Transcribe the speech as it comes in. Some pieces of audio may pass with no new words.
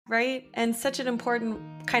right? And such an important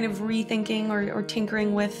kind of rethinking or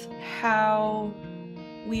tinkering with how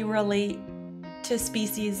we relate to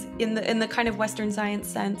species in the kind of Western science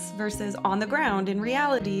sense versus on the ground in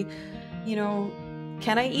reality. You know,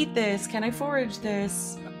 can I eat this? Can I forage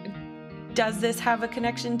this? Does this have a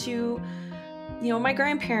connection to, you know, my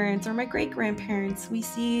grandparents or my great-grandparents? We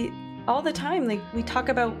see all the time, like, we talk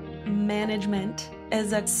about management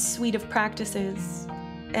as a suite of practices,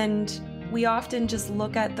 and we often just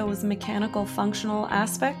look at those mechanical functional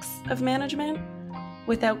aspects of management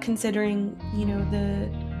without considering, you know,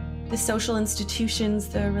 the social institutions,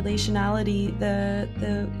 the relationality,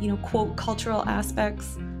 the you know, quote, cultural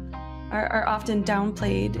aspects are often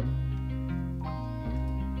downplayed.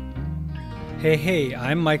 Hey,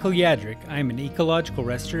 I'm Michael Yadrick. I'm an ecological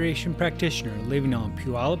restoration practitioner living on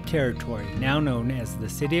Puyallup territory, now known as the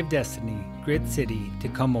City of Destiny, Grit City,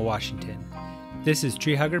 Tacoma, Washington. This is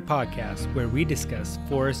Tree Hugger Podcast, where we discuss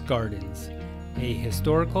forest gardens, a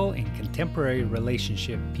historical and contemporary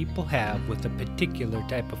relationship people have with a particular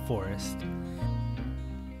type of forest.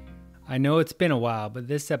 I know it's been a while, but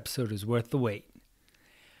this episode is worth the wait.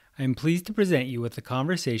 I am pleased to present you with a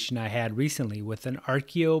conversation I had recently with an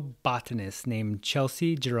archaeobotanist named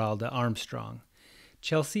Chelsey Armstrong.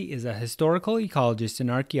 Chelsey is a historical ecologist and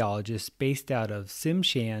archaeologist based out of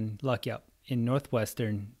Ts'msyen Laxyuup in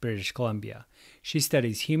northwestern British Columbia. She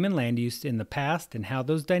studies human land use in the past and how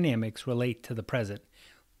those dynamics relate to the present,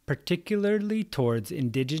 particularly towards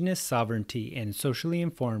Indigenous sovereignty and socially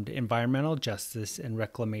informed environmental justice and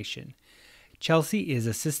reclamation. Chelsey is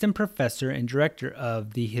assistant professor and director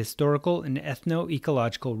of the Historical and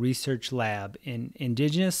Ethnoecological Research Lab in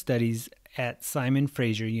Indigenous Studies at Simon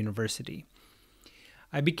Fraser University.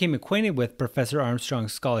 I became acquainted with Professor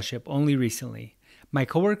Armstrong's scholarship only recently. My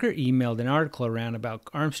coworker emailed an article around about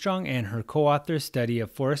Armstrong and her co-author's study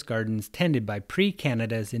of forest gardens tended by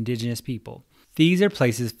pre-Canada's Indigenous people. These are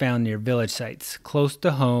places found near village sites, close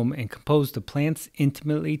to home, and composed of plants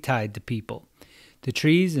intimately tied to people. The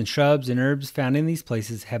trees and shrubs and herbs found in these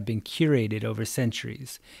places have been curated over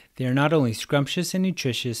centuries. They are not only scrumptious and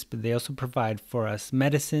nutritious, but they also provide for us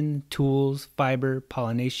medicine, tools, fiber,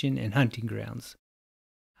 pollination, and hunting grounds.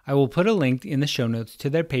 I will put a link in the show notes to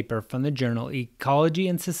their paper from the journal Ecology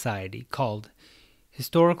and Society called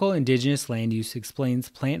Historical Indigenous Land Use Explains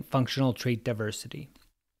Plant Functional Trait Diversity.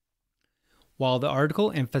 While the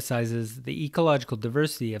article emphasizes the ecological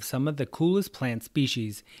diversity of some of the coolest plant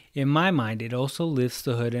species, in my mind it also lifts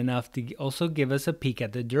the hood enough to also give us a peek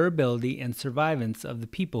at the durability and survivance of the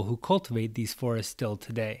people who cultivate these forests still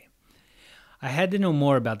today. I had to know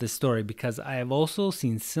more about this story because I have also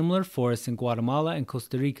seen similar forests in Guatemala and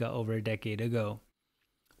Costa Rica over a decade ago.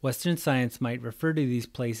 Western science might refer to these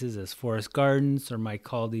places as forest gardens or might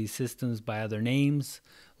call these systems by other names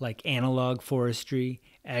like analog forestry,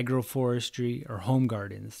 agroforestry, or home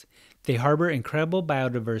gardens. They harbor incredible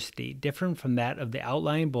biodiversity, different from that of the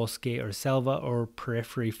outlying bosque or selva or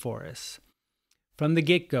periphery forests. From the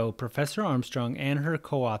get-go, Professor Armstrong and her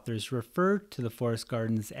co-authors refer to the forest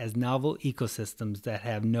gardens as novel ecosystems that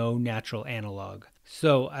have no natural analog.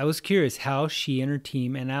 So I was curious how she and her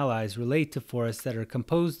team and allies relate to forests that are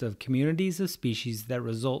composed of communities of species that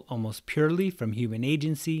result almost purely from human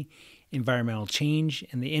agency, environmental change,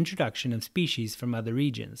 and the introduction of species from other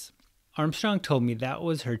regions. Armstrong told me that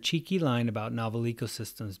was her cheeky line about novel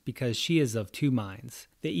ecosystems because she is of two minds.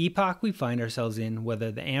 The epoch we find ourselves in,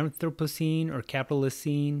 whether the Anthropocene or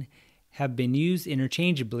Capitalocene, have been used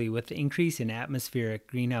interchangeably with the increase in atmospheric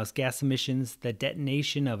greenhouse gas emissions, the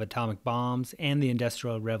detonation of atomic bombs, and the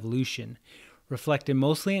Industrial Revolution, reflected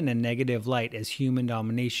mostly in a negative light as human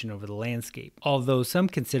domination over the landscape. Although some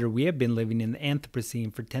consider we have been living in the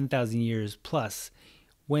Anthropocene for 10,000 years plus,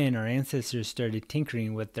 when our ancestors started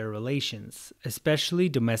tinkering with their relations, especially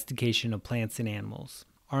domestication of plants and animals.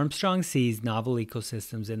 Armstrong sees novel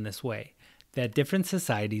ecosystems in this way, that different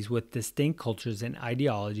societies with distinct cultures and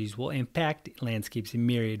ideologies will impact landscapes in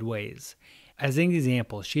myriad ways. As an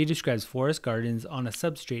example, she describes forest gardens on a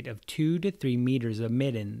substrate of 2 to 3 meters of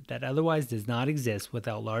midden that otherwise does not exist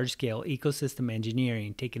without large-scale ecosystem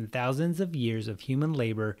engineering taking thousands of years of human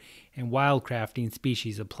labor and wildcrafting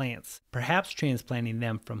species of plants, perhaps transplanting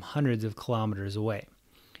them from hundreds of kilometers away.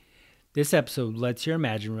 This episode lets your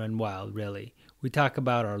imagination run wild, really. We talk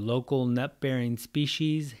about our local nut-bearing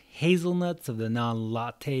species, hazelnuts of the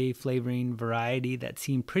non-latte flavoring variety that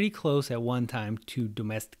seem pretty close at one time to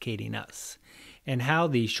domesticating us, and how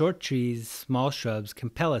these short trees, small shrubs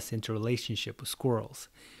compel us into relationship with squirrels.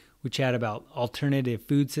 We chat about alternative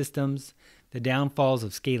food systems, the downfalls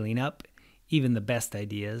of scaling up, even the best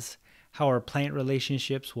ideas, how our plant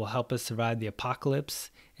relationships will help us survive the apocalypse,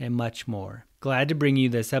 and much more. Glad to bring you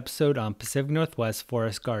this episode on Pacific Northwest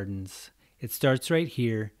Forest Gardens. It starts right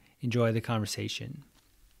here. Enjoy the conversation.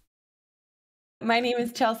 My name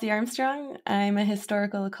is Chelsey Armstrong. I'm a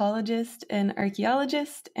historical ecologist and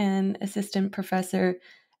archaeologist and assistant professor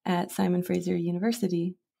at Simon Fraser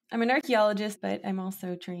University. I'm an archaeologist, but I'm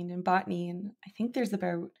also trained in botany, and I think there's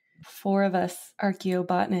about 4 of us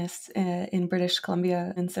archaeobotanists in British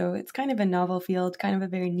Columbia, and so it's kind of a novel field, kind of a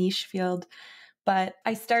very niche field. But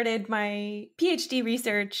I started my PhD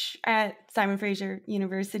research at Simon Fraser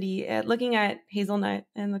University looking at hazelnut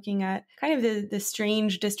and looking at kind of the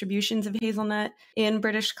strange distributions of hazelnut in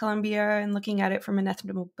British Columbia and looking at it from an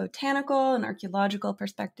ethnobotanical and archaeological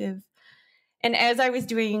perspective. And as I was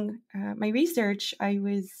doing my research, I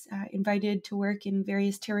was invited to work in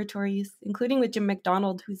various territories, including with Jim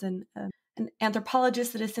McDonald, who's an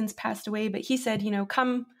anthropologist that has since passed away. But he said,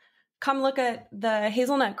 come look at the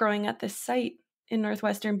hazelnut growing at this site in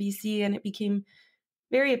northwestern BC. And it became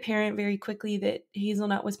very apparent very quickly that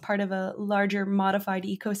hazelnut was part of a larger modified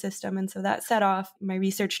ecosystem. And so that set off my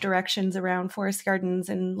research directions around forest gardens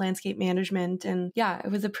and landscape management. And yeah,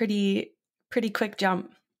 it was a pretty quick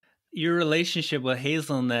jump. Your relationship with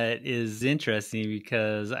hazelnut is interesting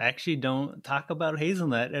because I actually don't talk about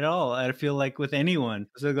hazelnut at all. I feel like with anyone. I'm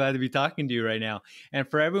so glad to be talking to you right now. And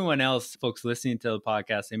for everyone else, folks listening to the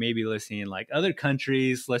podcast, they may be listening in like other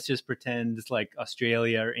countries. Let's just pretend it's like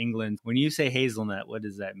Australia or England. When you say hazelnut, what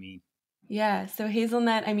does that mean? Yeah, so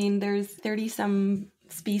hazelnut, there's 30 some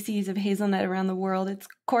species of hazelnut around the world. It's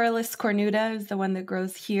Corylus cornuta is the one that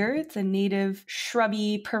grows here. It's a native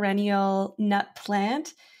shrubby perennial nut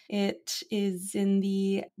plant. It is in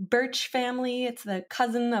the birch family. It's the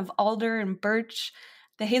cousin of alder and birch.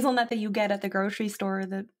 The hazelnut that you get at the grocery store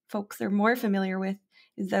that folks are more familiar with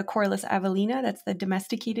is the Corylus avellina. That's the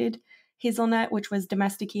domesticated hazelnut, which was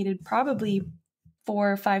domesticated probably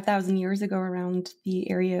 4,000 or 5,000 years ago around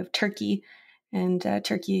the area of Turkey. And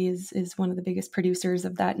Turkey is one of the biggest producers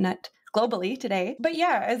of that nut globally today. But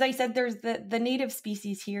yeah, as I said, there's the native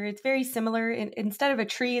species here. It's very similar. Instead of a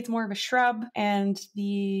tree, it's more of a shrub, and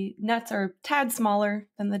the nuts are a tad smaller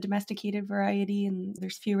than the domesticated variety, and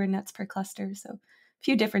there's fewer nuts per cluster. So a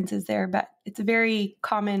few differences there, but it's a very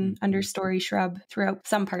common understory shrub throughout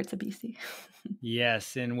some parts of BC.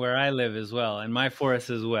 Yes, and where I live as well, and my forest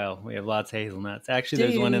as well. We have lots of hazelnuts. Actually,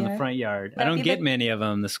 there's one in the front yard. I don't get many of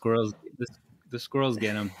them. The squirrels get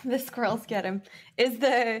them. The squirrels get them.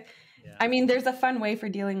 There's a fun way for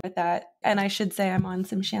dealing with that. And I should say I'm on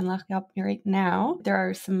Ts'msyen Laxyuup right now. There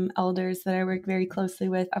are some elders that I work very closely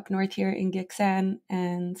with up north here in Gitxsan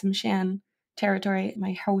and Ts'msyen territory.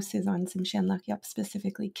 My house is on Ts'msyen Laxyuup,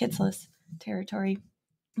 specifically Kitsilus territory.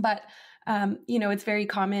 But, it's very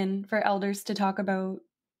common for elders to talk about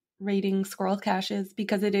raiding squirrel caches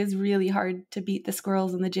because it is really hard to beat the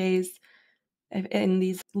squirrels and the jays in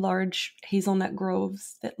these large hazelnut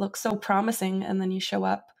groves that look so promising. And then you show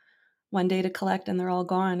up one day to collect and they're all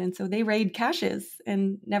gone. And so they raid caches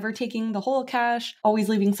and never taking the whole cache, always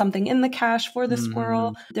leaving something in the cache for the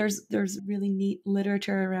squirrel. There's really neat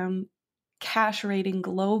literature around cache raiding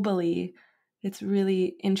globally. It's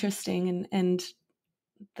really interesting. And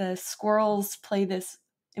the squirrels play this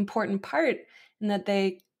important part in that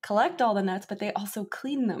they collect all the nuts, but they also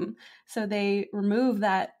clean them. So they remove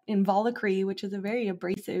that involucre, which is a very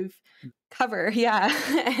abrasive cover,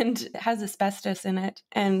 and it has asbestos in it,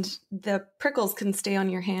 and the prickles can stay on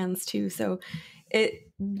your hands too. So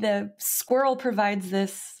the squirrel provides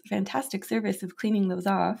this fantastic service of cleaning those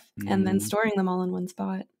off and then storing them all in one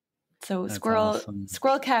spot. So That's squirrel awesome.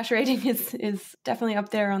 Squirrel cache raiding is definitely up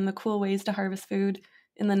there on the cool ways to harvest food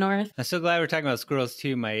in the north. I'm so glad we're talking about squirrels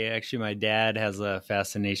too. My dad has a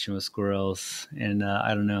fascination with squirrels, and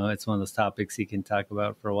I don't know, it's one of those topics he can talk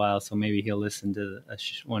about for a while. So maybe he'll listen to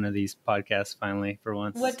one of these podcasts finally for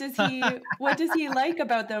once. What does he like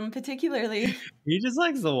about them particularly? He just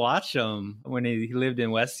likes to watch them. When he lived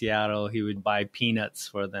in West Seattle, he would buy peanuts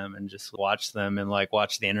for them and just watch them and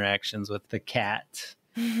watch the interactions with the cat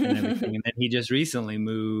and everything. And then he just recently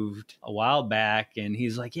moved a while back, and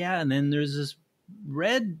he's like, yeah, and then there's this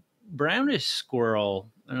red brownish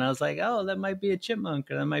squirrel, and I was like, oh, that might be a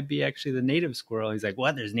chipmunk, or that might be actually the native squirrel. He's like,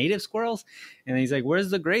 what, there's native squirrels? And he's like, where's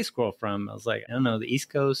the gray squirrel from? I was like, I don't know, the East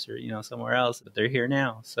Coast or somewhere else, but they're here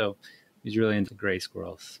now. So he's really into gray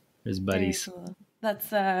squirrels, his buddies. Very cool.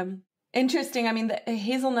 That's interesting. The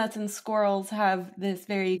hazelnuts and squirrels have this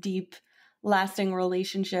very deep lasting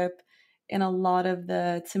relationship. In a lot of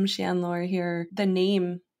the Ts'msyen lore here, the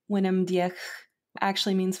name Winam Diech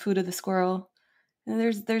actually means food of the squirrel. And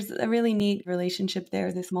there's a really neat relationship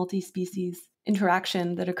there, this multi-species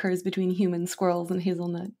interaction that occurs between human squirrels and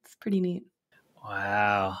hazelnuts. It's pretty neat.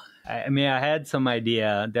 Wow. I mean, I had some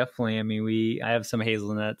idea, definitely. I mean, I have some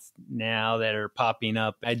hazelnuts now that are popping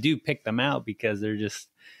up. I do pick them out because they're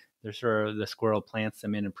sort of, the squirrel plants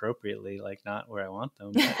them inappropriately, like not where I want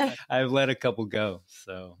them. But I've let a couple go,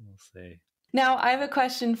 so we'll see. Now, I have a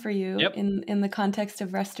question for you. Yep. In the context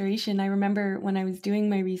of restoration. I remember when I was doing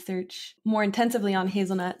my research more intensively on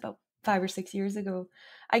hazelnut about 5 or 6 years ago,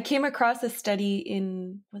 I came across a study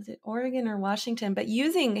in, was it Oregon or Washington, but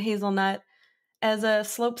using hazelnut as a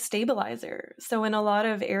slope stabilizer. So in a lot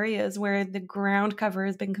of areas where the ground cover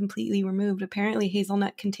has been completely removed, apparently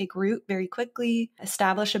hazelnut can take root very quickly,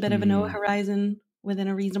 establish a bit of a no horizon within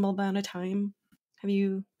a reasonable amount of time. Have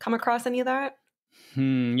you come across any of that?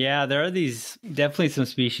 Yeah, there are definitely some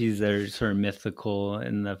species that are sort of mythical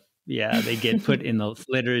they get put in the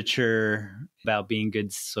literature about being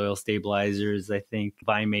good soil stabilizers. I think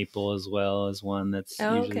vine maple as well is one that's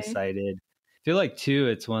usually cited. I feel like too,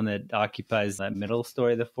 it's one that occupies that middle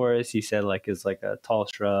story of the forest. He said like is like a tall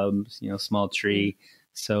shrub, small tree.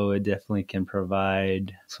 So it definitely can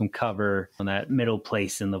provide some cover on that middle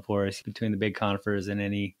place in the forest between the big conifers and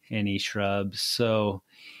any shrubs. So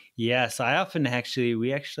yes,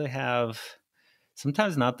 we actually have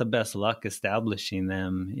sometimes not the best luck establishing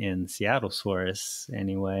them in Seattle's forests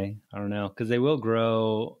anyway. I don't know, because they will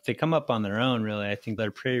grow. If they come up on their own, really, I think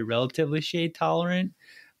they're pretty relatively shade tolerant.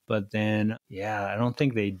 But then, I don't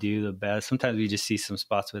think they do the best. Sometimes we just see some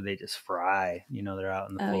spots where they just fry. They're out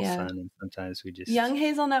in the full sun, and sometimes we just... Young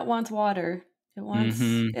hazelnut wants water. It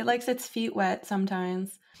likes its feet wet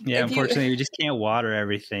sometimes. Yeah, unfortunately, you just can't water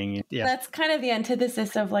everything. Yeah. That's kind of the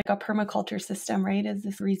antithesis of like a permaculture system, right? Is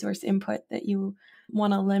this resource input that you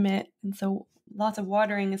want to limit. And so lots of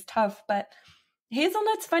watering is tough, but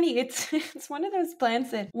hazelnut's funny. It's one of those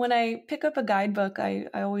plants that when I pick up a guidebook, I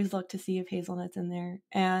always look to see if hazelnut's in there.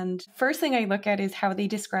 And first thing I look at is how they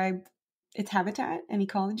describe its habitat and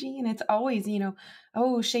ecology. And it's always,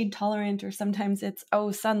 shade tolerant, or sometimes it's,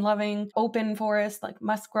 sun loving, open forest, like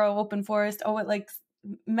must grow open forest. It likes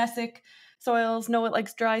mesic soils. No, it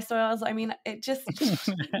likes dry soils. I mean, it just,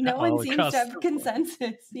 no one seems to have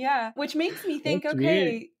consensus. Yeah. Which makes me think,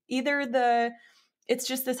 okay, either it's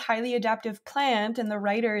just this highly adaptive plant and the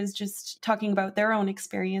writer is just talking about their own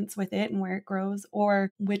experience with it and where it grows, or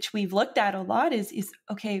which we've looked at a lot is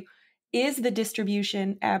the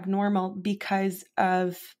distribution abnormal because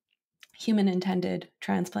of human intended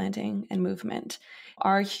transplanting and movement?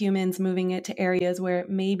 Are humans moving it to areas where it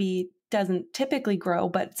maybe doesn't typically grow,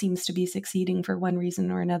 but seems to be succeeding for one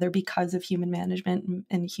reason or another because of human management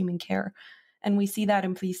and human care? And we see that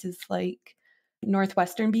in places like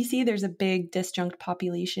northwestern BC. There's a big disjunct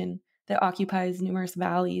population that occupies numerous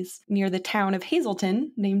valleys near the town of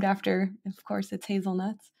Hazelton, named after, of course, its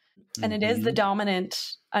hazelnuts. And it is the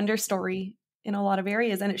dominant understory in a lot of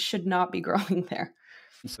areas, and it should not be growing there.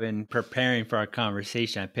 So in preparing for our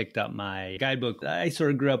conversation, I picked up my guidebook that I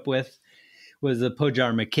sort of grew up with, was the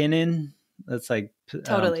Pojar McKinnon. That's like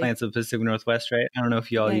Plants of the Pacific Northwest, right? I don't know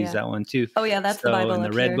if you all use that one too. Oh yeah, that's the Bible. In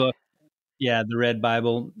the Red Book. Yeah, the Red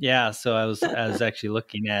Bible. Yeah, so I was actually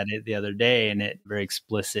looking at it the other day, and it very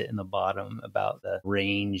explicit in the bottom about the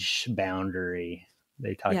range boundary.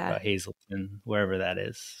 They talk about Hazelton, wherever that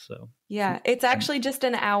is. So it's actually just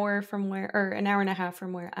an hour an hour and a half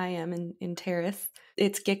from where I am in Terrace.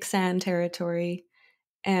 It's Giksan territory,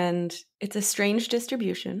 and it's a strange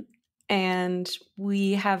distribution. And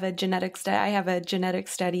we have a genetic study. I have a genetic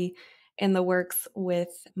study in the works with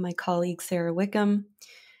my colleague Sarah Wickham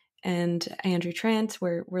and Andrew Trent,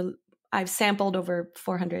 where I've sampled over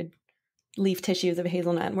 400 leaf tissues of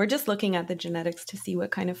hazelnut. And we're just looking at the genetics to see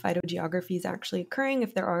what kind of phytogeography is actually occurring,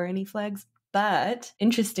 if there are any flags. But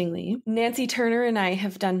interestingly, Nancy Turner and I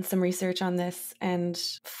have done some research on this, and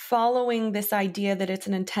following this idea that it's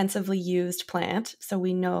an intensively used plant. So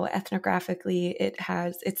we know ethnographically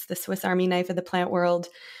it's the Swiss Army knife of the plant world.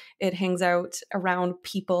 It hangs out around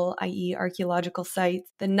people, i.e. archaeological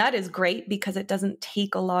sites. The nut is great because it doesn't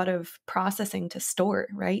take a lot of processing to store,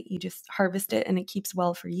 right? You just harvest it and it keeps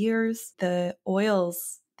well for years. The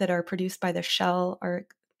oils that are produced by the shell are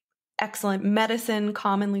excellent medicine,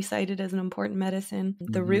 commonly cited as an important medicine.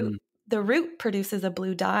 The root produces a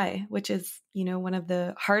blue dye, which is, one of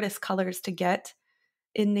the hardest colors to get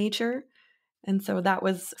in nature. And so that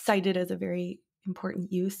was cited as a very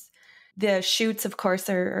important use. The shoots, of course,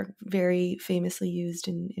 are very famously used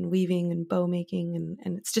in weaving and bow making,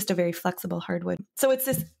 and it's just a very flexible hardwood. So it's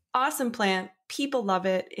this awesome plant. People love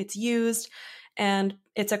it. It's used, and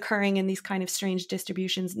it's occurring in these kind of strange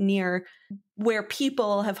distributions near where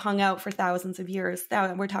people have hung out for thousands of years.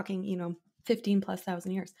 We're talking, 15 plus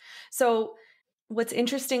thousand years. So what's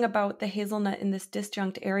interesting about the hazelnut in this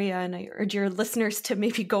disjunct area, and I urge your listeners to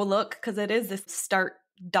maybe go look because it is this start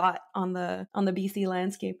dot on the BC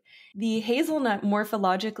landscape. The hazelnut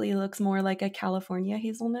morphologically looks more like a California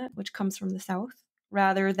hazelnut, which comes from the south,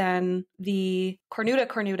 rather than the cornuta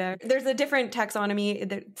cornuta. There's a different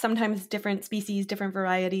taxonomy, sometimes different species, different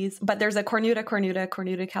varieties, but there's a cornuta cornuta,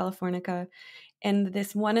 Cornuta californica. And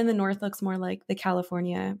this one in the north looks more like the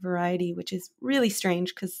California variety, which is really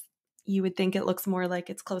strange because you would think it looks more like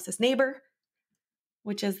its closest neighbor,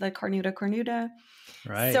 which is the Cornuta cornuta.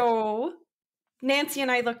 Right. So Nancy and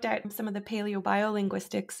I looked at some of the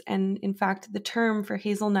paleobiolinguistics, and in fact, the term for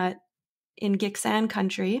hazelnut in Gitxsan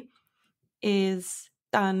country is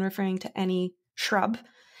referring to any shrub,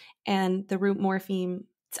 and the root morpheme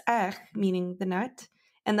ts'ech, meaning the nut,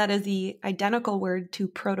 and that is the identical word to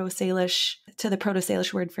the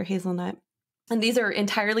Proto-Salish word for hazelnut. And these are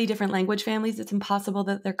entirely different language families. It's impossible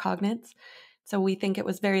that they're cognates. So we think it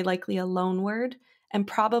was very likely a loan word and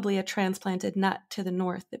probably a transplanted nut to the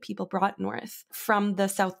north that people brought north from the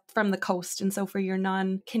south, from the coast. And so for your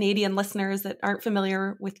non-Canadian listeners that aren't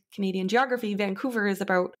familiar with Canadian geography, Vancouver is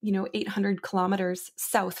about, 800 kilometers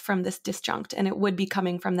south from this disjunct, and it would be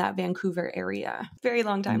coming from that Vancouver area. Very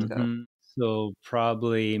long time ago. So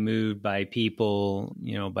probably moved by people,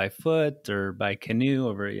 by foot or by canoe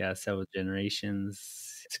over, several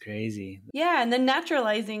generations. It's crazy. Yeah. And then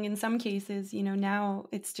naturalizing in some cases, now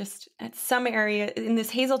it's just at some area in this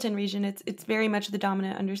Hazelton region, it's very much the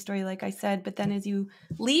dominant understory, like I said. But then as you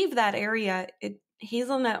leave that area,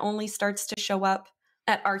 hazelnut only starts to show up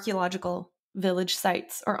at archaeological village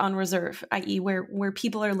sites or on reserve, i.e. where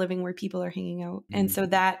people are living, where people are hanging out. Mm-hmm. And so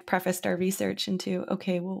that prefaced our research into,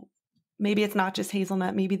 okay, well, maybe it's not just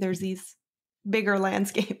hazelnut. Maybe there's these bigger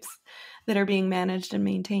landscapes that are being managed and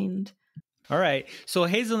maintained. All right. So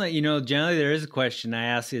hazelnut, generally there is a question I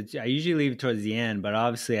ask it. I usually leave it towards the end, but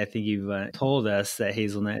obviously I think you've told us that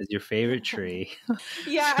hazelnut is your favorite tree.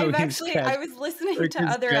 Yeah, so I was listening to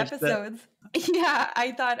other episodes. Yeah,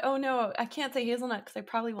 I thought, oh no, I can't say hazelnut because I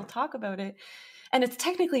probably will talk about it. And it's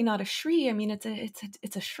technically not a tree. I mean, it's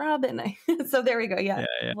a shrub, and so there we go. Yeah.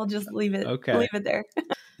 We'll just leave it. Okay. Leave it there.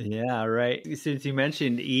 Yeah, right. Since you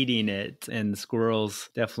mentioned eating it, and squirrels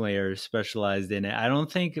definitely are specialized in it. I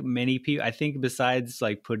don't think many people. I think besides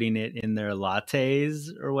like putting it in their lattes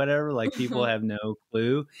or whatever, like people have no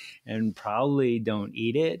clue and probably don't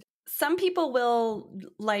eat it. Some people will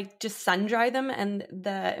just sun dry them, and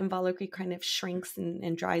the involucre kind of shrinks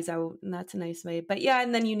and dries out, and that's a nice way. But yeah,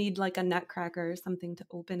 and then you need like a nutcracker or something to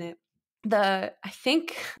open it. I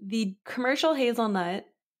think the commercial hazelnut,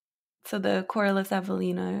 so the Corylus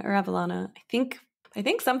avellana, I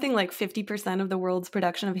think something like 50% of the world's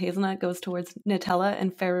production of hazelnut goes towards Nutella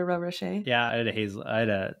and Ferrero Rocher. Yeah, I had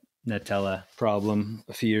a Nutella problem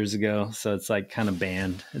a few years ago, so it's like kind of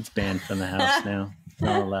banned. It's banned from the house now.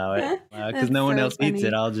 I'll allow it because no one else eats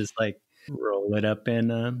it. I'll just like roll it up in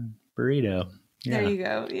a burrito. Yeah. There you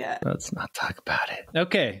go. Yeah. Let's not talk about it.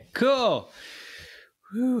 Okay, cool.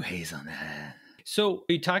 Woo, hazelnut. So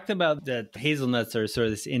you talked about that hazelnuts are sort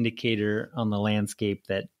of this indicator on the landscape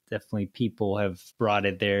that definitely people have brought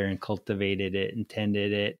it there and cultivated it and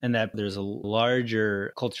tended it, and that there's a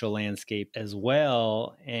larger cultural landscape as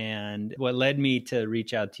well. And what led me to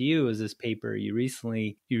reach out to you is this paper you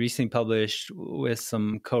recently published with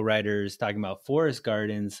some co-writers talking about forest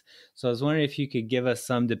gardens. So I was wondering if you could give us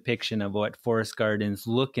some depiction of what forest gardens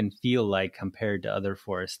look and feel like compared to other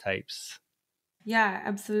forest types. Yeah,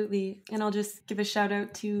 absolutely. And I'll just give a shout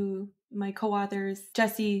out to my co-authors,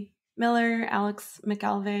 Jesse Miller, Alex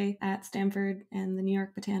McAlvey at Stanford and the New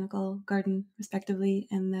York Botanical Garden, respectively,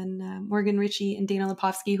 and then Morgan Ritchie and Dana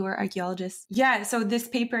Lipovsky, who are archaeologists. Yeah, so this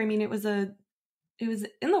paper, I mean, it was in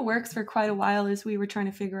the works for quite a while as we were trying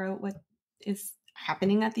to figure out what is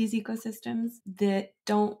happening at these ecosystems that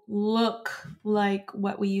don't look like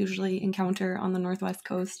what we usually encounter on the Northwest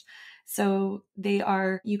coast. So they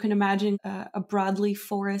are, you can imagine a broadleaf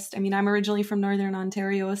forest. I mean, I'm originally from Northern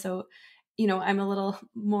Ontario, so, I'm a little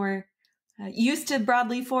more used to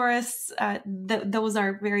broadleaf forests. Those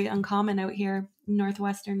are very uncommon out here in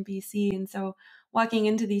Northwestern BC. And so walking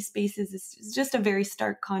into these spaces is just a very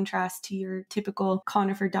stark contrast to your typical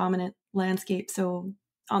conifer dominant landscape. So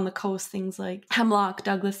on the coast, things like hemlock,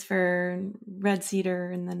 Douglas fir, and red cedar,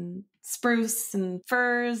 and then spruce and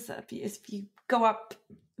firs. If you go up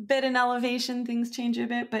a bit in elevation, things change a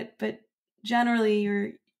bit, but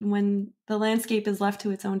generally when the landscape is left to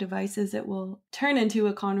its own devices, it will turn into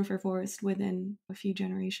a conifer forest within a few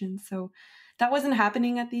generations. So that wasn't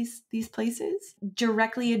happening at these places,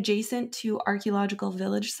 directly adjacent to archaeological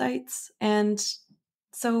village sites. And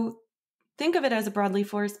so think of it as a broadleaf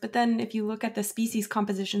forest, but then if you look at the species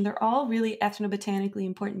composition, they're all really ethnobotanically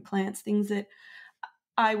important plants, things that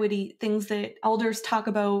I would eat, things that elders talk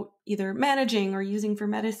about either managing or using for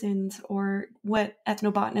medicines, or what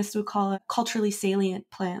ethnobotanists would call culturally salient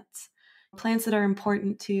plants. Plants that are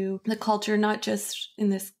important to the culture, not just in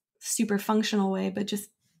this super functional way, but just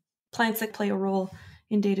plants that play a role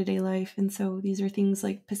in day-to-day life. And so these are things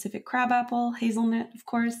like Pacific crabapple, hazelnut, of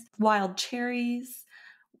course, wild cherries,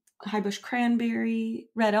 highbush cranberry,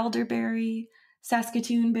 red elderberry,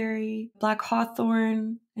 Saskatoon berry, black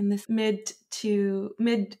hawthorn in this mid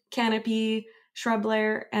canopy shrub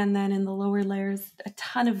layer. And then in the lower layers, a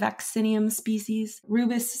ton of vaccinium species,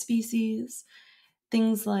 rubus species,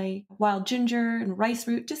 things like wild ginger and rice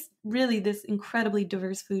root, just really this incredibly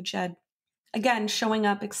diverse food shed. Again, showing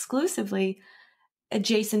up exclusively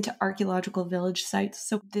adjacent to archaeological village sites.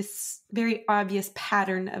 So this very obvious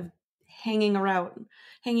pattern of hanging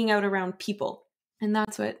out around people. And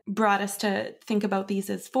that's what brought us to think about these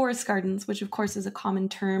as forest gardens, which of course is a common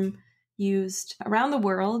term used around the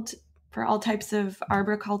world for all types of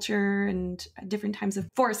arboriculture and different types of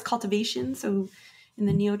forest cultivation. So in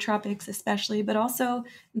the neotropics especially, but also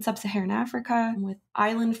in sub-Saharan Africa with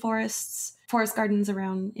island forests, forest gardens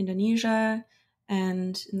around Indonesia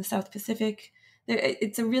and in the South Pacific.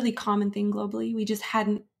 It's a really common thing globally. We just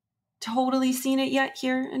hadn't totally seen it yet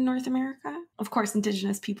here in North America. Of course,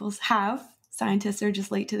 indigenous peoples have. Scientists are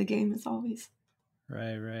just late to the game as always.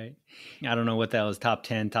 Right. I don't know what that was, top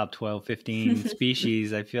 10, top 12, 15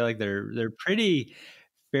 species. I feel like they're pretty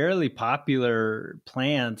fairly popular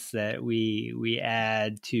plants that we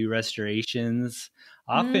add to restorations.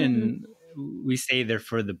 Often we say they're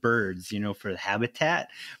for the birds, for the habitat,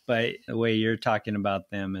 but the way you're talking about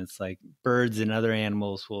them, it's like birds and other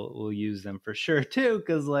animals will use them for sure too,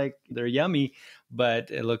 because like they're yummy, but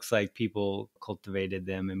it looks like people cultivated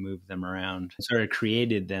them and moved them around, sort of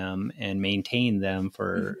created them and maintained them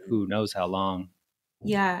for who knows how long.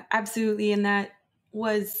 Yeah, absolutely. And that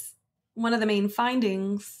was one of the main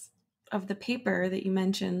findings of the paper that you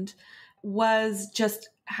mentioned, was just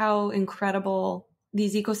how incredible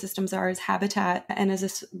these ecosystems are as habitat and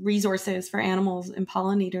as resources for animals and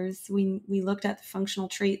pollinators. We looked at the functional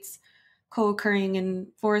traits co-occurring in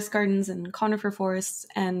forest gardens and conifer forests,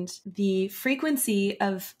 and the frequency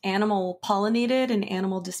of animal pollinated and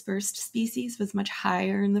animal dispersed species was much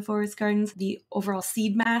higher in the forest gardens. The overall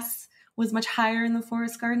seed mass was much higher in the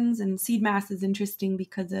forest gardens, and seed mass is interesting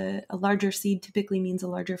because a larger seed typically means a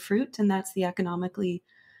larger fruit, and that's the economically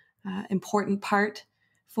important part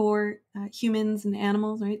for humans and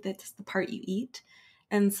animals, right? That's the part you eat.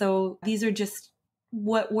 And so these are just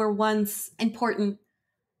what were once important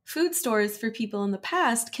food stores for people in the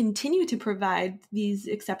past continue to provide these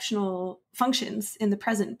exceptional functions in the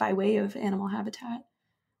present by way of animal habitat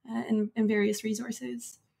and various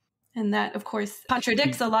resources. And that, of course,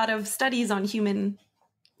 contradicts a lot of studies on human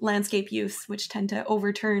landscape use, which tend to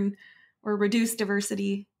overturn or reduce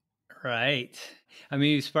diversity. Right. I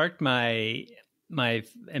mean, you sparked my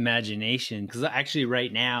imagination, because actually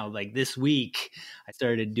right now, like this week, I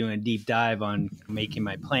started doing a deep dive on making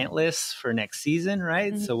my plant lists for next season,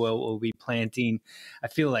 right? So we'll be planting. I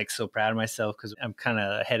feel like so proud of myself because I'm kind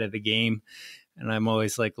of ahead of the game. And I'm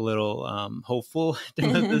always like a little hopeful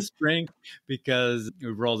this spring, because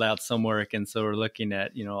we've rolled out some work. And so we're looking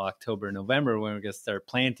at, October, November when we're going to start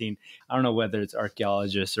planting. I don't know whether it's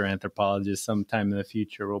archaeologists or anthropologists. Sometime in the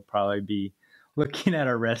future, we'll probably be looking at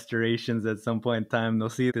our restorations at some point in time. They'll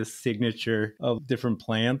see this signature of different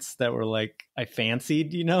plants that were like I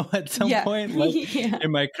fancied, at some point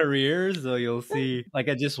in my career. So you'll see, like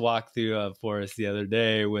I just walked through a forest the other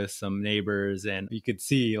day with some neighbors, and you could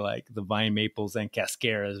see like the vine maples and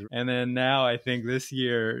cascaras. And then now I think this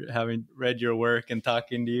year, having read your work and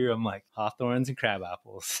talking to you, I'm like hawthorns and crab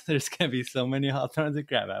apples. There's going to be so many hawthorns and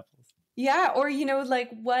crab apples. Yeah. Or, like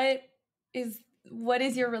what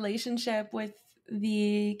is your relationship with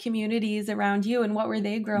the communities around you, and what were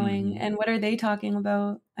they growing and what are they talking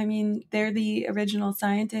about? I mean, they're the original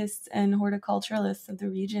scientists and horticulturalists of the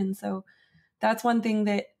region. So that's one thing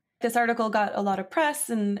that this article got a lot of press,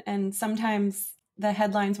 and sometimes the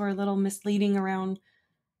headlines were a little misleading around,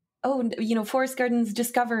 forest gardens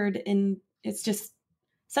discovered. And it's just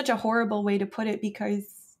such a horrible way to put it, because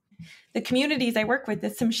the communities I work with, the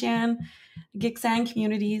Ts'msyen, Giksan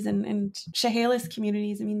communities and Chehalis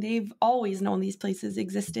communities, I mean, they've always known these places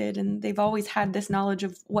existed, and they've always had this knowledge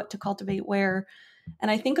of what to cultivate where.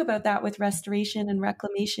 And I think about that with restoration and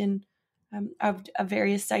reclamation of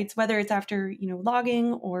various sites, whether it's after,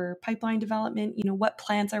 logging or pipeline development, what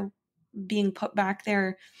plants are being put back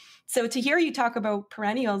there. So to hear you talk about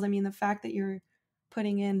perennials, I mean, the fact that you're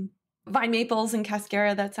putting in vine maples and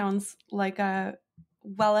cascara, that sounds like a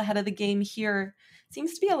well ahead of the game here.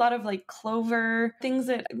 Seems to be a lot of like clover, things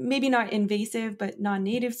that maybe not invasive, but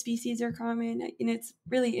non-native species are common. And it's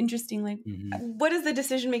really interesting. Like, what is the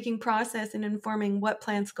decision-making process in informing what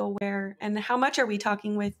plants go where, and how much are we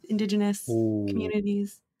talking with Indigenous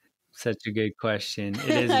communities? Such a good question. It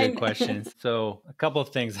is a good question. So a couple of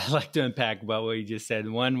things I'd like to unpack about what you just said.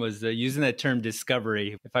 One was using that term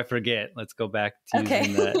discovery. If I forget, let's go back to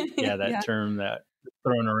using that term that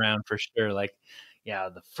thrown around for sure. Like,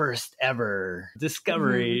 the first ever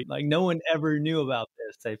discovery. Like no one ever knew about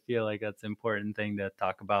this. I feel like that's an important thing to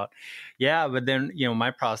talk about. Yeah, but then,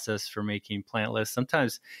 my process for making plant lists,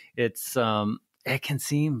 sometimes it can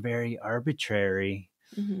seem very arbitrary.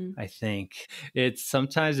 I think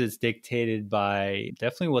sometimes it's dictated by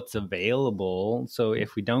definitely what's available. So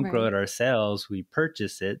if we don't grow it ourselves, we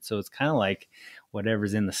purchase it. So it's kind of like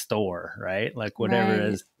whatever's in the store, right? Like whatever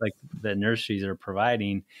is like the nurseries are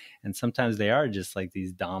providing. And sometimes they are just like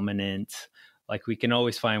these dominant, like we can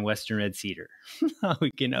always find Western red cedar.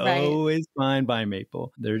 We can always find vine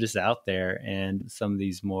maple. They're just out there. And some of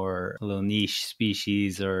these more little niche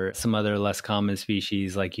species or some other less common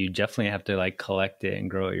species, like you definitely have to like collect it and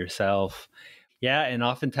grow it yourself. Yeah. And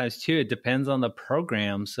oftentimes too, it depends on the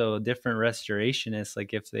program. So different restorationists,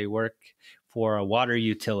 like if they work for a water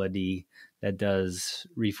utility that does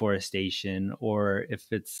reforestation, or if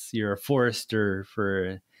you're a forester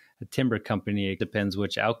for a timber company, it depends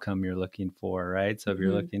which outcome you're looking for, right? So if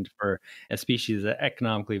you're looking for a species that's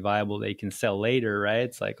economically viable, they can sell later, right?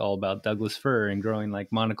 It's like all about Douglas fir and growing like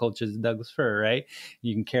monocultures of Douglas fir, right?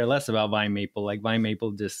 You can care less about vine maple, like vine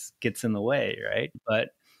maple just gets in the way, right? But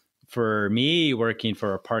for me, working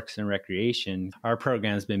for Parks and Recreation, our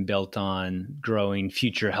program has been built on growing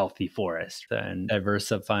future healthy forests and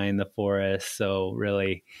diversifying the forest. So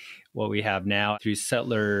really what we have now through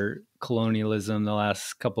settler colonialism the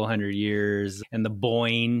last couple hundred years, and the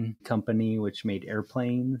Boeing company, which made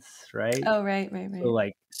airplanes, right? Oh, right. So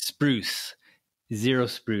like spruce, zero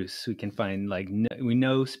spruce. We can find we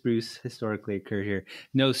know spruce historically occurred here.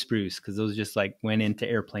 No spruce, because those just like went into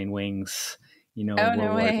airplane wings, World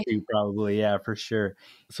War II probably. Yeah, for sure.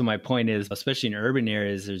 So my point is, especially in urban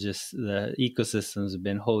areas, there's just the ecosystems have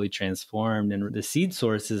been wholly transformed, and the seed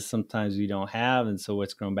sources sometimes we don't have. And so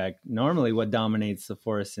what's grown back normally, what dominates the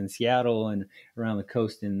forests in Seattle and around the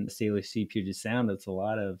coast in Salish Sea, Puget Sound, it's a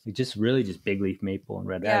lot of just big leaf maple and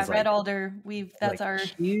red. Yeah, red alder. That's our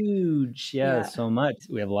huge. Yeah, so much.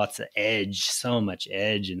 We have lots of edge, so much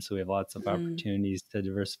edge, and so we have lots of opportunities to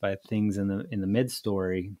diversify things in the mid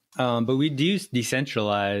story. But we do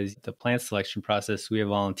decentralize the plant selection process. We have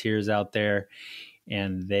volunteers out there,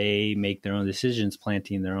 and they make their own decisions,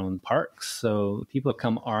 planting their own parks. So people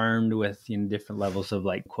come armed with different levels of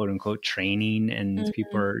like quote unquote training, and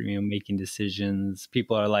people are making decisions.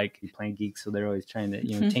 People are like plant geeks, so they're always trying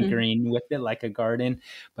to tinkering with it like a garden.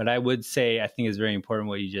 But I would say I think it's very important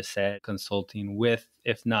what you just said, consulting with,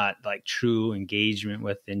 if not like true engagement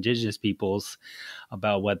with Indigenous peoples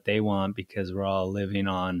about what they want, because we're all living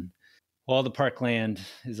on. Well, the parkland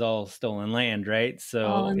is all stolen land, right?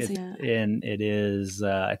 So it is,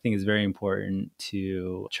 I think it's very important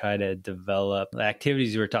to try to develop the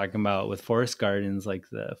activities we were talking about with forest gardens, like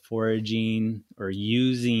the foraging or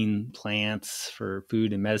using plants for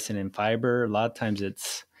food and medicine and fiber. A lot of times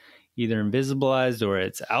it's either invisibilized or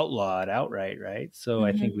it's outlawed outright, right? So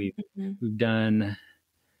I think we have done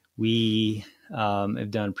a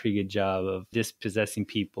pretty good job of dispossessing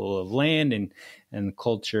people of land and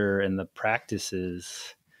culture and the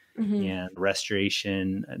practices and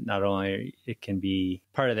restoration. Not only it can be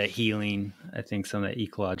part of that healing, I think some of that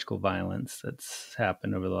ecological violence that's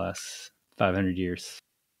happened over the last 500 years.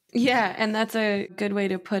 Yeah, and that's a good way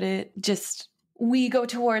to put it. Just we go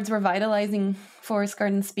towards revitalizing forest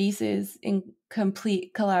garden spaces in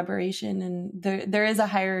complete collaboration, and there is a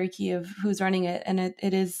hierarchy of who's running it, and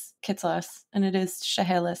it is Kitzlas and it is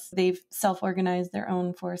Chehalis. They've self-organized their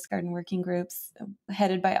own forest garden working groups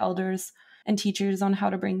headed by elders and teachers on how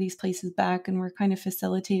to bring these places back, and we're kind of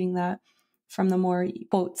facilitating that from the more,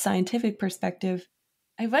 quote, scientific perspective.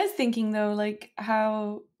 I was thinking, though, like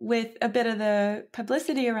how with a bit of the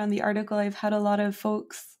publicity around the article, I've had a lot of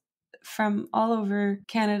folks from all over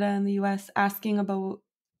Canada and the US asking about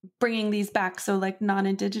bringing these back. So like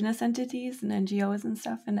non-Indigenous entities and NGOs and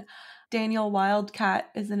stuff. And Daniel Wildcat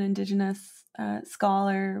is an Indigenous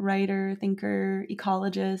scholar, writer, thinker,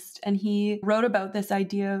 ecologist. And he wrote about this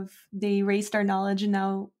idea of they erased our knowledge and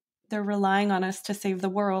now they're relying on us to save the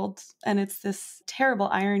world. And it's this terrible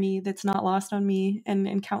irony that's not lost on me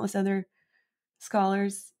and countless other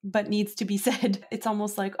scholars, but needs to be said. It's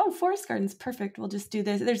almost like, oh, forest gardens, perfect. We'll just do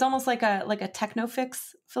this. There's almost like a techno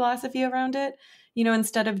fix philosophy around it,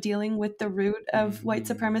 instead of dealing with the root of white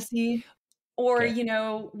supremacy. Or,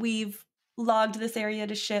 we've logged this area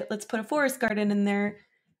to shit. Let's put a forest garden in there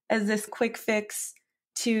as this quick fix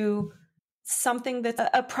to something that's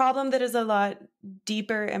a problem that is a lot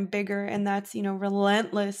deeper and bigger. And that's,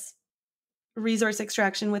 relentless resource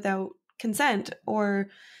extraction without consent, or,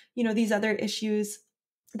 these other issues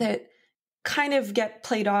that kind of get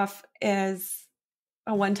played off as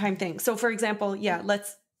a one-time thing. So for example,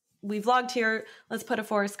 we've logged here, let's put a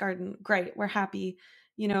forest garden. Great. We're happy.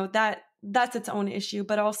 That's its own issue.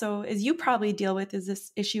 But also, as you probably deal with, is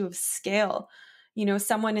this issue of scale.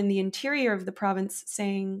 Someone in the interior of the province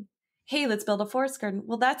saying, hey, let's build a forest garden.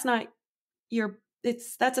 Well, that's not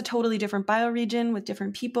that's a totally different bioregion with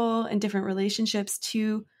different people and different relationships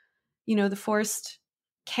to, the forest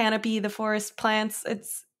canopy, the forest plants.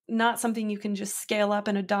 It's not something you can just scale up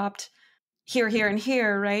and adopt here, and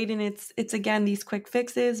here, right? And it's again, these quick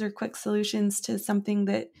fixes or quick solutions to something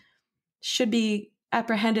that should be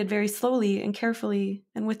apprehended very slowly and carefully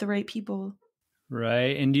and with the right people.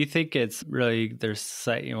 Right. And do you think it's really, there's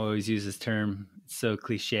site, always use this term, it's so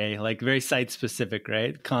cliche, like very site specific,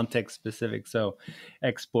 right? Context specific. So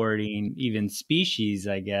exporting even species,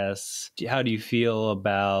 I guess. How do you feel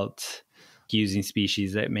about using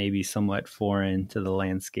species that may be somewhat foreign to the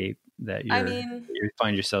landscape that you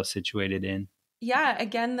find yourself situated in? Yeah.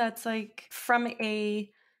 Again, that's like from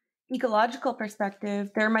a ecological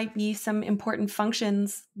perspective, there might be some important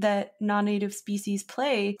functions that non-native species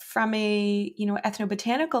play. From a,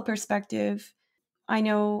 ethnobotanical perspective, I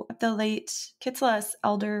know the late Kittilas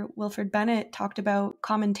elder Wilfred Bennett talked about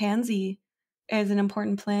common tansy as an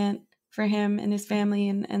important plant for him and his family,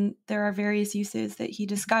 and there are various uses that he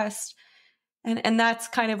discussed. And that's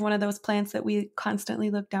kind of one of those plants that we constantly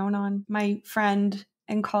look down on. My friend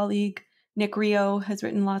and colleague Nick Rio has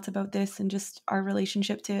written lots about this and just our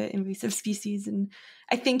relationship to invasive species. And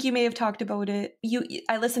I think you may have talked about it.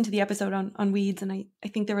 I listened to the episode on weeds, and I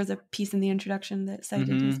think there was a piece in the introduction that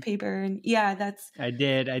cited his paper. And I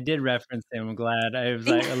did reference him. I'm glad. I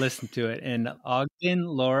listened to it. And Ogden,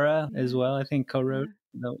 Laura as well, I think co-wrote.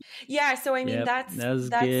 Yeah. So I mean, that was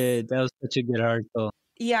good. That was such a good article.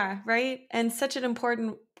 Yeah. Right. And such an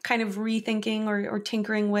important kind of rethinking or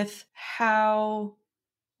tinkering with how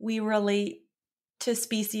we relate to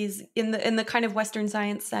species in the kind of Western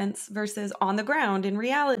science sense versus on the ground in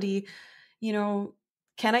reality.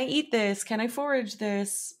 Can I eat this? Can I forage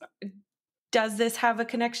this? Does this have a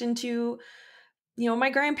connection to, my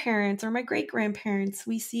grandparents or my great grandparents?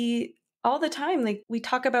 We see all the time, like we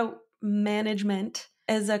talk about management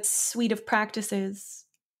as a suite of practices,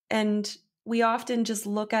 and we often just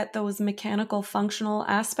look at those mechanical functional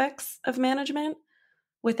aspects of management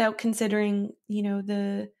without considering,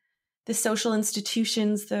 the social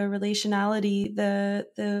institutions, the relationality,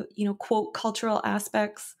 the quote cultural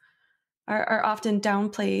aspects are often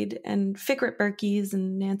downplayed. And Fikret Berkes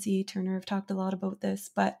and Nancy Turner have talked a lot about this.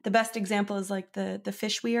 But the best example is like the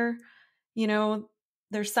fish weir.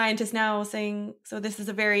 There's scientists now saying, so this is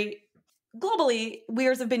a very globally,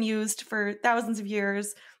 weirs have been used for thousands of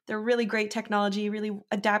years. They're really great technology, really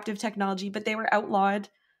adaptive technology, but they were outlawed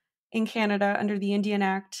in Canada under the Indian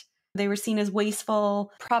Act. They were seen as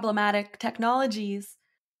wasteful, problematic technologies,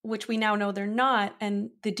 which we now know they're not.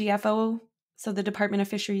 And the DFO, so the Department of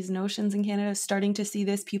Fisheries and Oceans in Canada, is starting to see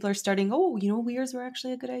this. People are starting, weirs were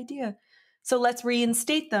actually a good idea. So let's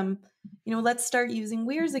reinstate them. Let's start using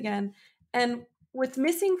weirs again. And what's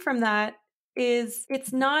missing from that is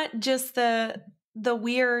it's not just the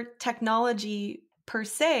weir technology per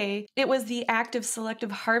se. It was the act of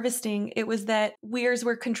selective harvesting. It was that weirs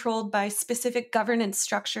were controlled by specific governance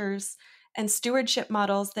structures and stewardship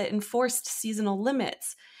models that enforced seasonal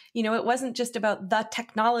limits. It wasn't just about the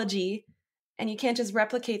technology, and you can't just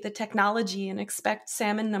replicate the technology and expect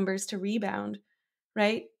salmon numbers to rebound,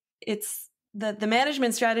 right? It's the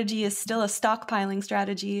management strategy is still a stockpiling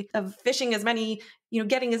strategy of fishing as many,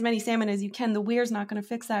 getting as many salmon as you can. The weir's not going to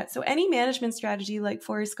fix that. So any management strategy like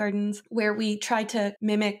forest gardens, where we try to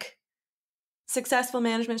mimic successful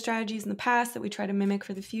management strategies in the past that we try to mimic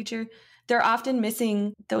for the future, they're often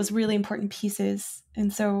missing those really important pieces.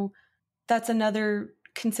 And so that's another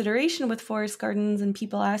consideration with forest gardens and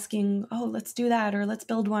people asking, oh, let's do that, or let's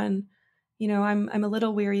build one. I'm a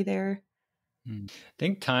little weary there. I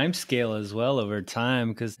think time scale as well over time,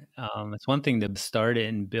 because it's one thing to start it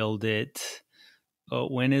and build it.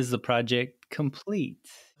 But when is the project complete?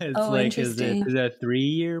 It's interesting. Is it a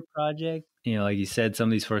 3-year project? like you said, some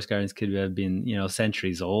of these forest gardens could have been,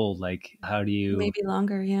 centuries old. Like, how do you, Maybe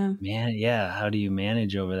longer, yeah. how do you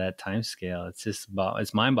manage over that time scale? It's just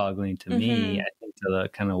it's mind-boggling to me. I think to the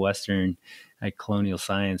kind of Western, like colonial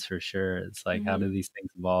science for sure. It's like, how do these things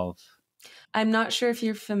evolve? I'm not sure if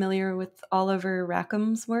you're familiar with Oliver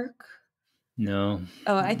Rackham's work. No.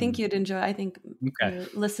 Oh, I think you'd enjoy it. I think Okay. your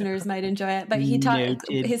listeners might enjoy it. But he taught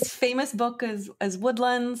his famous book is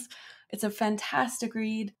Woodlands. It's a fantastic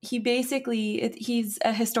read. He basically, he's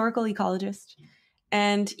a historical ecologist,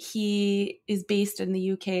 and he is based in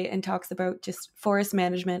the UK and talks about just forest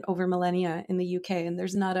management over millennia in the UK. And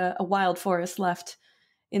there's not a wild forest left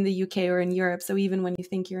in the UK or in Europe. So even when you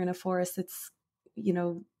think you're in a forest, it's,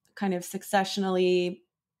 kind of successionally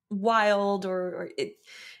wild, or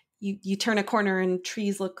you turn a corner and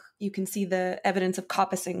trees you can see the evidence of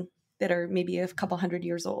coppicing that are maybe a couple hundred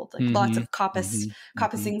years old, like lots of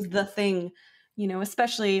coppicing's the thing,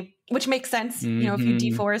 especially, which makes sense. If you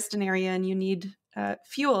deforest an area and you need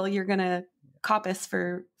fuel, you're going to coppice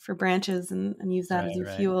for branches and use that as your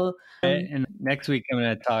fuel. And next week I'm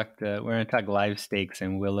going to talk, we're going to talk live stakes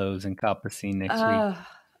and willows and coppicing next week.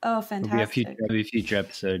 Oh, fantastic. It'll be a future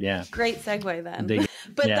episode. Yeah. Great segue then.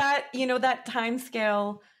 But that, that time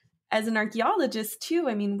scale as an archaeologist too,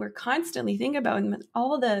 I mean, we're constantly thinking about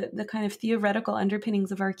all the kind of theoretical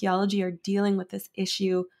underpinnings of archaeology are dealing with this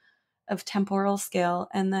issue of temporal scale.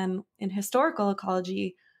 And then in historical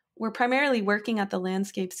ecology, we're primarily working at the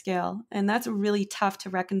landscape scale. And that's really tough to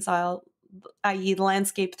reconcile, i.e. the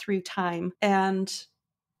landscape through time. And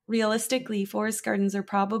realistically, forest gardens are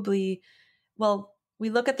probably, we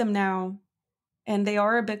look at them now and they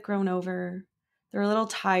are a bit grown over. They're a little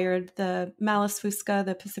tired. The Malus fusca,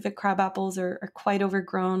 the Pacific crabapples are quite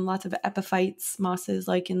overgrown. Lots of epiphytes, mosses,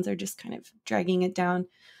 lichens are just kind of dragging it down.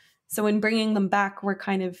 So in bringing them back, we're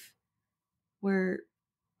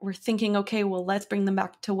thinking, okay, well, let's bring them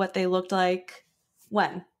back to what they looked like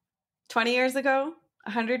when? 20 years ago?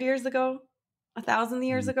 100 years ago? 1,000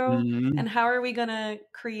 years ago? And how are we going to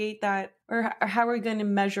create that, or how are we going to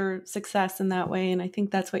measure success in that way? And I think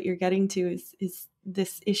that's what you're getting to is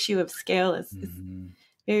this issue of scale is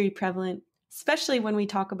very prevalent, especially when we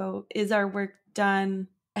talk about, is our work done?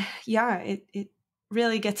 Yeah, it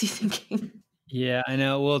really gets you thinking. Yeah, I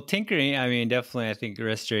know. Well, tinkering, I mean, definitely, I think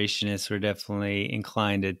restorationists were definitely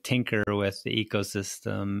inclined to tinker with the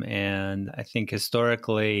ecosystem. And I think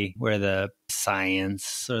historically, where the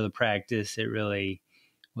science or the practice, it really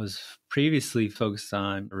was previously focused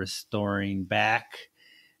on restoring back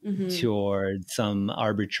toward some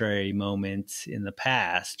arbitrary moment in the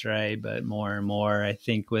past, right? But more and more, I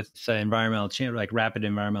think with environmental change, like rapid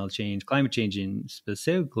environmental change, climate change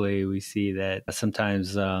specifically, we see that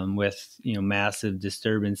sometimes with, massive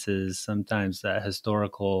disturbances, sometimes that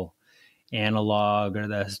historical analog or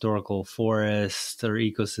the historical forest or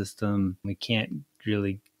ecosystem, we can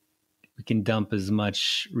dump as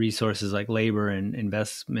much resources like labor and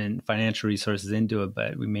investment, financial resources into it,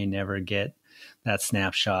 but we may never get that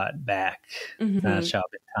snapshot back, snapshot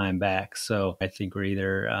in time back. So I think we're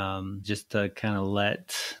either just to kind of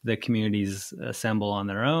let the communities assemble on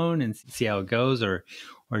their own and see how it goes, or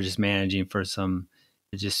just managing for some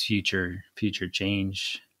just future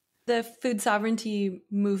change. The food sovereignty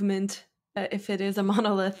movement, if it is a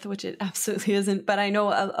monolith, which it absolutely isn't, but I know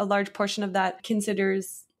a large portion of that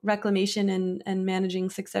considers reclamation and managing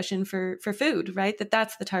succession for food, right?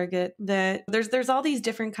 That's the target. That there's all these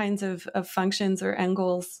different kinds of functions or end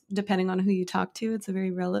goals depending on who you talk to. It's a very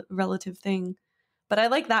relative thing. But I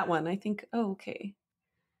like that one. I think, okay.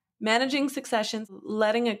 Managing succession,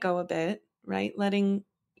 letting it go a bit, right? Letting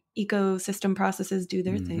ecosystem processes do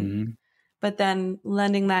their thing. But then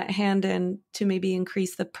lending that hand in to maybe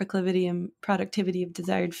increase the proclivity and productivity of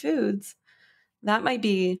desired foods. That might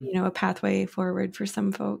be, a pathway forward for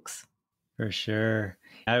some folks. For sure.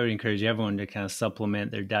 I would encourage everyone to kind of supplement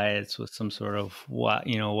their diets with some sort of,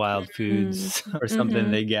 wild foods or something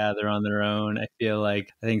they gather on their own. I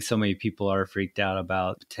think so many people are freaked out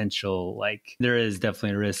about potential, like there is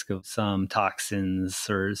definitely a risk of some toxins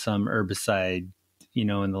or some herbicide, in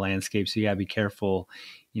the landscape. So you gotta be careful,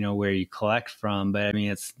 where you collect from. But I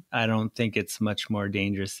mean, I don't think it's much more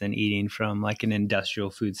dangerous than eating from like an industrial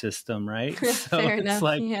food system, right? So Fair it's enough.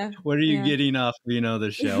 like, what are you getting off, the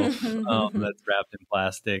shelf that's wrapped in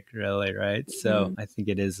plastic, really, right? So I think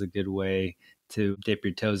it is a good way to dip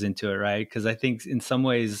your toes into it, right? Because I think in some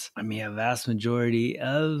ways, I mean, a vast majority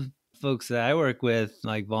of folks that I work with,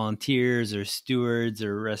 like volunteers or stewards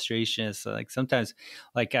or restorationists, like sometimes,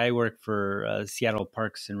 like I work for Seattle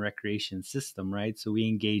Parks and Recreation System, right? So we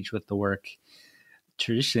engage with the work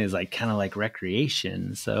traditionally is like kind of like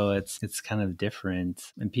recreation. So it's kind of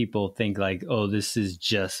different. And people think like, oh, this is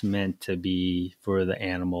just meant to be for the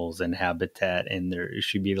animals and habitat, and there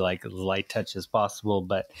should be like as light touch as possible.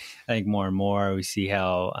 But I think more and more we see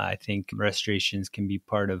how I think restorations can be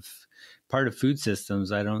part of food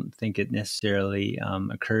systems. I don't think it necessarily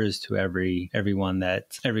occurs to everyone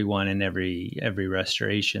in every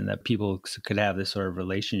restoration, that people could have this sort of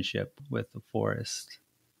relationship with the forest.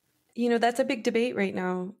 That's a big debate right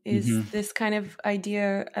now, is this kind of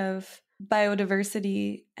idea of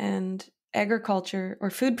biodiversity and agriculture, or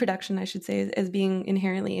food production, I should say, as being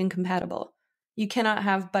inherently incompatible. You cannot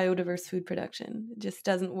have biodiverse food production. It just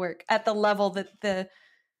doesn't work at the level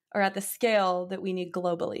or at the scale that we need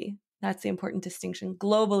globally. That's the important distinction.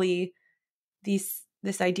 Globally,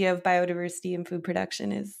 this idea of biodiversity and food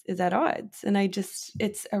production is at odds. And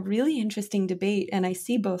it's a really interesting debate, and I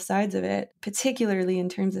see both sides of it, particularly in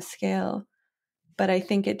terms of scale. But I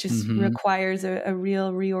think it just requires a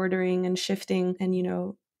real reordering and shifting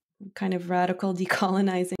and, kind of radical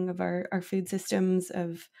decolonizing of our food systems,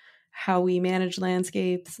 of how we manage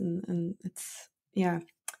landscapes. And it's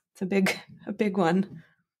a big one.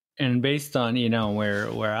 And based on,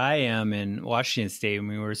 where I am in Washington State,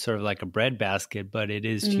 we were sort of like a breadbasket, but it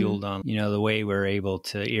is fueled on, the way we're able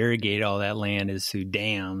to irrigate all that land is through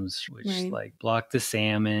dams, which like block the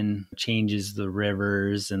salmon, changes the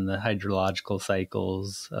rivers and the hydrological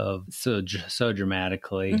cycles of so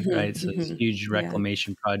dramatically, right? So it's huge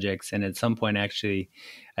reclamation projects. And at some point, actually,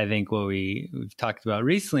 I think what we've talked about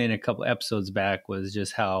recently in a couple episodes back was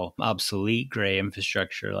just how obsolete gray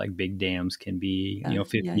infrastructure like big dams can be,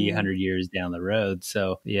 100 years down the road.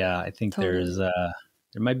 So I think there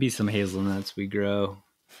might be some hazelnuts we grow.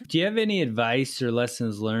 Do you have any advice or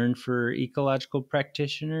lessons learned for ecological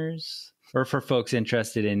practitioners, or for folks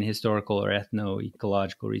interested in historical or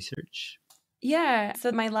ethnoecological research? Yeah.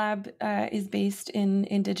 So my lab is based in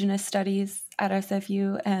Indigenous Studies at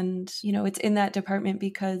SFU. And, it's in that department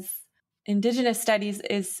because Indigenous Studies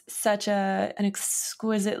is such an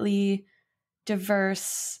exquisitely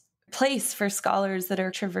diverse place for scholars that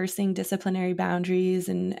are traversing disciplinary boundaries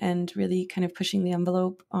and really kind of pushing the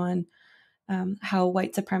envelope on how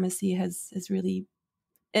white supremacy has really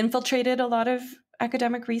infiltrated a lot of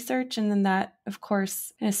academic research. And then that, of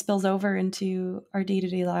course, kind of spills over into our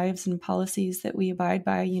day-to-day lives and policies that we abide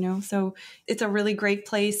by, So it's a really great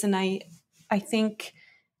place. And I think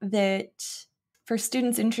that for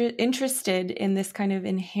students interested in this kind of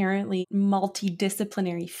inherently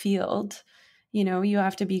multidisciplinary field, you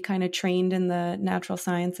have to be kind of trained in the natural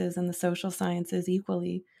sciences and the social sciences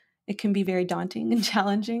equally. It can be very daunting and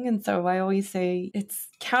challenging. And so I always say it's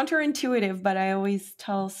counterintuitive, but I always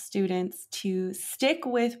tell students to stick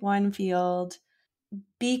with one field,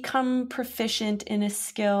 become proficient in a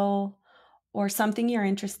skill or something you're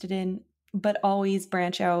interested in, but always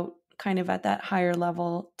branch out kind of at that higher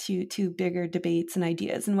level to bigger debates and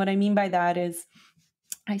ideas. And what I mean by that is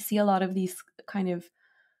I see a lot of these kind of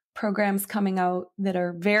programs coming out that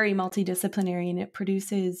are very multidisciplinary, and it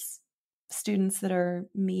produces students that are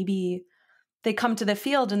maybe they come to the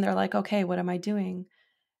field and they're like, okay, what am I doing?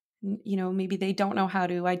 Maybe they don't know how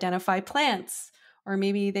to identify plants, or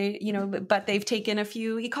maybe they, but they've taken a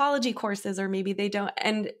few ecology courses, or maybe they don't.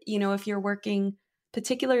 And, if you're working,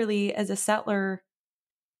 particularly as a settler,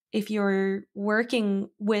 if you're working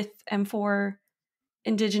with and for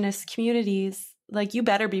Indigenous communities, like you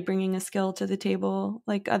better be bringing a skill to the table,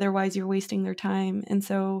 like otherwise you're wasting their time. And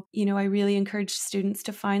so, I really encourage students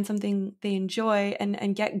to find something they enjoy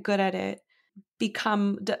and get good at it.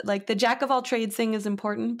 Become like the jack of all trades thing is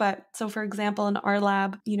important. But so for example, in our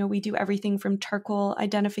lab, we do everything from charcoal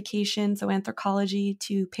identification, so anthropology,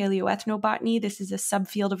 to paleoethnobotany. This is a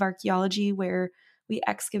subfield of archaeology where we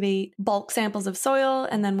excavate bulk samples of soil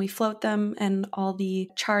and then we float them, and all the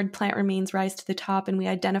charred plant remains rise to the top, and we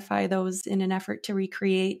identify those in an effort to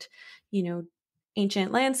recreate,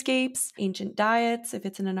 ancient landscapes, ancient diets, if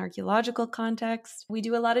it's in an archaeological context. We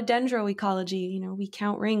do a lot of dendroecology. We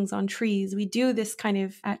count rings on trees. We do this kind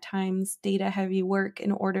of, at times, data-heavy work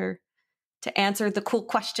in order to answer the cool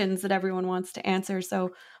questions that everyone wants to answer.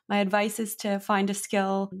 So my advice is to find a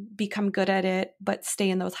skill, become good at it, but stay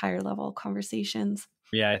in those higher level conversations.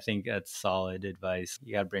 Yeah, I think that's solid advice.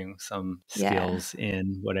 You got to bring some skills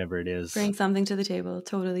in, whatever it is. Bring something to the table,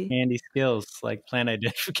 totally. Handy skills like plant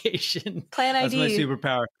identification. Plant ID. That's my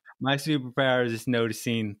superpower. My superpower is just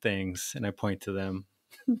noticing things, and I point to them.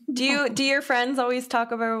 Do your friends always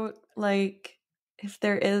talk about, like, if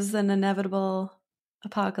there is an inevitable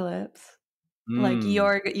apocalypse, like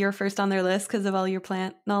you're first on their list because of all your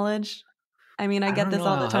plant knowledge? I mean, I get this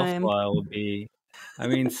all the time. I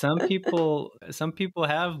mean, some people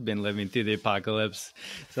have been living through the apocalypse.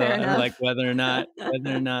 So Fair enough. like whether or not,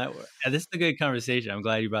 this is a good conversation. I'm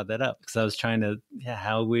glad you brought that up because I was trying to,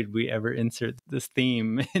 how would we ever insert this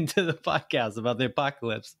theme into the podcast about the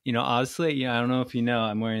apocalypse? Honestly, I don't know if you know,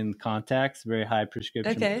 I'm wearing contacts, very high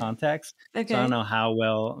prescription contacts. Okay. So I don't know how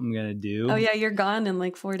well I'm going to do. Oh yeah, you're gone in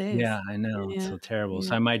like 4 days. Yeah, I know. Yeah. It's so terrible.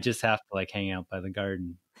 So I might just have to like hang out by the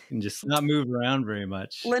garden and just not move around very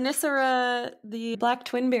much. Lonicera, the black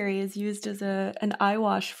twinberry, is used as an eye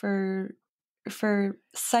wash for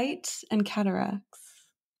sight and cataracts.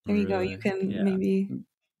 There you go. You can maybe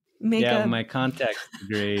make when my contacts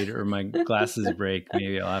degrade or my glasses break,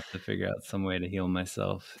 maybe I'll have to figure out some way to heal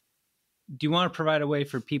myself. Do you want to provide a way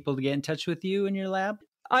for people to get in touch with you in your lab?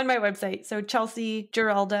 On my website, so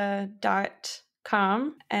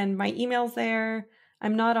chelseygiralda.com, and my email's there.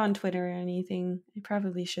 I'm not on Twitter or anything. I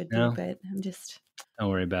probably should be, but I'm just... Don't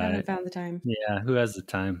worry about it. I haven't found the time. Yeah, who has the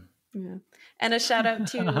time? Yeah. And a shout out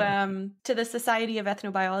to the Society of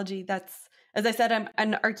Ethnobiology. That's, as I said, I'm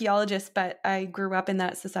an archaeologist, but I grew up in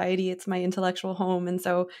that society. It's my intellectual home. And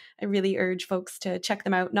so I really urge folks to check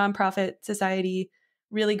them out. Nonprofit society,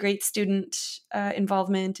 really great student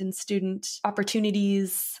involvement and student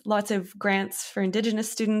opportunities, lots of grants for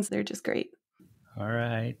Indigenous students. They're just great. All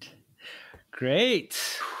right. Great.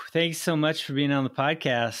 Thanks so much for being on the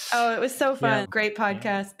podcast. Oh, it was so fun. Yeah. Great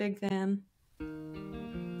podcast. Big fan.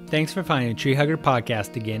 Thanks for finding Tree Hugger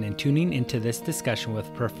Podcast again and tuning into this discussion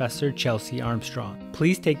with Professor Chelsey Armstrong.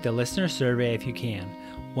 Please take the listener survey if you can.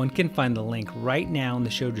 One can find the link right now in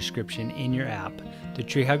the show description in your app, the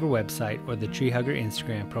Tree Hugger website, or the Tree Hugger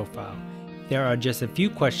Instagram profile. There are just a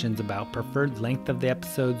few questions about preferred length of the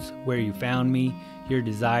episodes, where you found me, your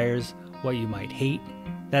desires, what you might hate.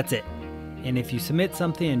 That's it. And if you submit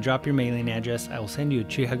something and drop your mailing address, I will send you a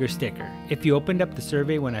Tree Hugger sticker. If you opened up the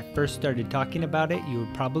survey when I first started talking about it, you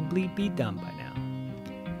would probably be done by now.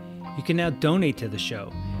 You can now donate to the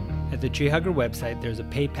show. At the Tree Hugger website, there's a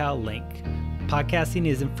PayPal link. Podcasting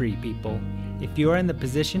isn't free, people. If you are in the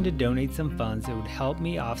position to donate some funds, it would help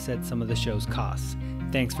me offset some of the show's costs.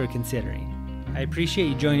 Thanks for considering. I appreciate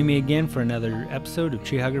you joining me again for another episode of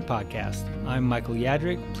Tree Hugger Podcast. I'm Michael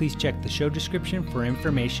Yadrick. Please check the show description for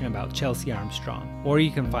information about Chelsey Armstrong, or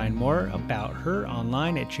you can find more about her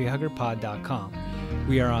online at treehuggerpod.com.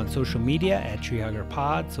 We are on social media at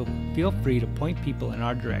treehuggerpod, so feel free to point people in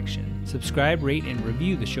our direction. Subscribe, rate, and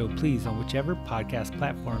review the show, please, on whichever podcast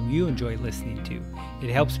platform you enjoy listening to. It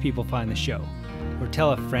helps people find the show. Or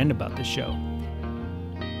tell a friend about the show.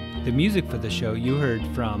 The music for the show you heard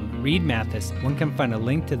from Reed Mathis. One can find a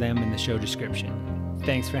link to them in the show description.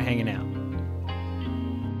 Thanks for hanging out.